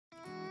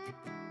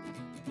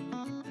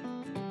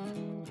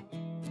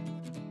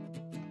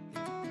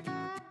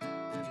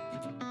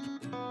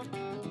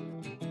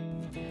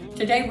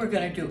Today we're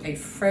going to do a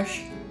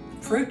fresh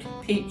fruit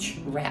peach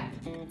wrap.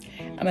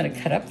 I'm going to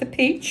cut up the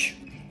peach.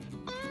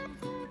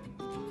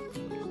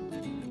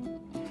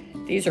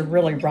 These are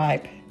really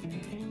ripe,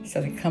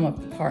 so they come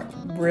apart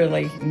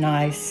really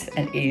nice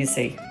and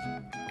easy.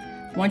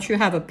 Once you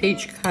have a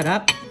peach cut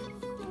up,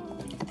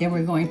 then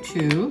we're going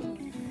to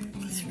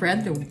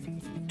spread the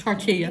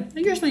tortilla. I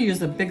usually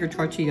use a bigger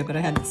tortilla, but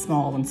I had the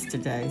small ones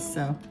today,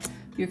 so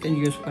you can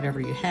use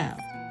whatever you have.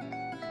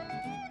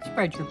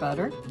 Spread your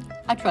butter.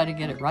 I try to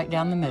get it right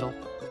down the middle.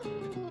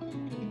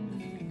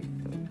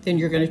 Then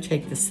you're going to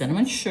take the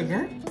cinnamon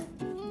sugar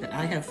that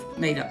I have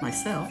made up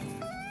myself.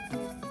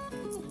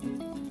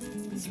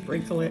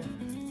 Sprinkle it.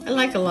 I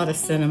like a lot of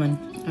cinnamon.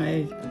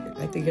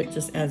 I think it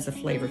just adds a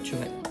flavor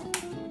to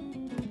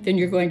it. Then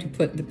you're going to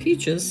put the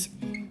peaches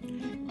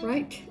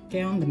right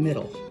down the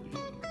middle.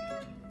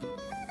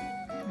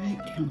 Right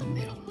down the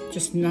middle.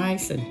 Just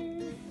nice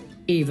and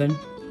even.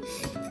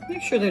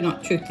 Make sure they're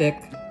not too thick,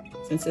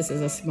 since this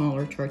is a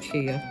smaller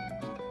tortilla.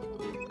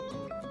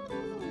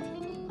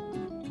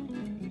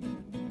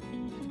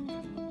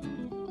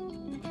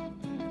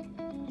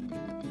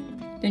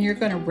 Then you're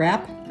going to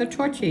wrap the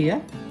tortilla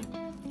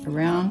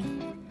around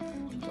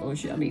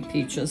those yummy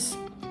peaches.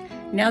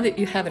 Now that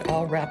you have it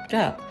all wrapped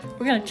up,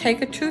 we're going to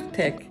take a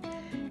toothpick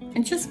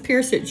and just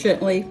pierce it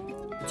gently,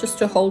 just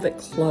to hold it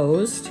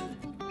closed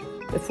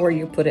before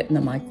you put it in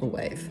the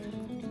microwave.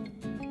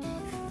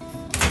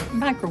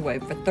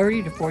 Microwave for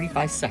 30 to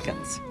 45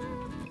 seconds.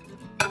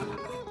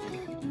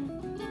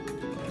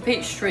 The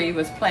peach tree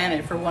was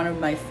planted for one of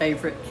my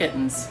favorite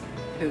kittens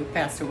who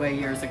passed away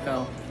years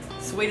ago.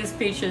 Sweetest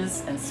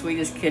peaches and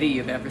sweetest kitty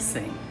you've ever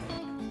seen.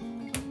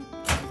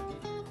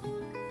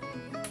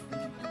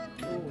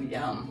 Oh,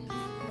 yum.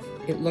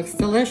 It looks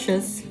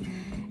delicious.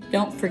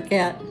 Don't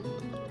forget,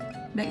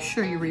 make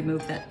sure you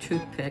remove that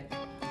toothpick.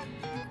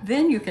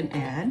 Then you can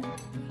add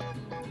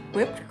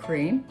whipped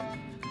cream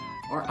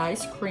or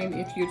ice cream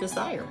if you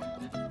desire.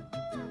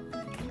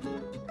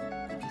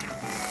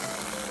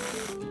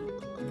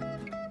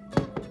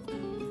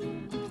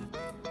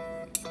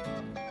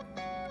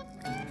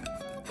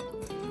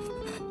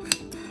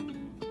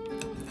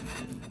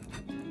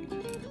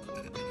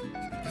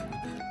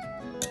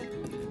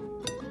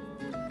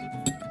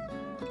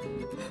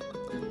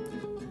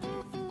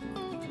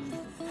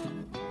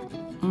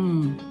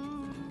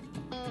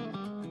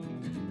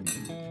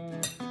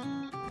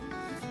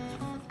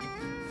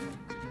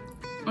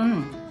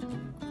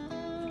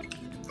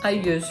 I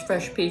use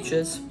fresh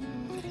peaches.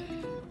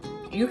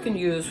 You can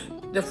use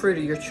the fruit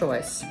of your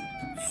choice.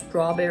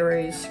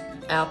 Strawberries,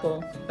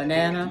 apple,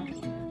 banana.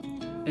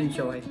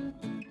 Enjoy.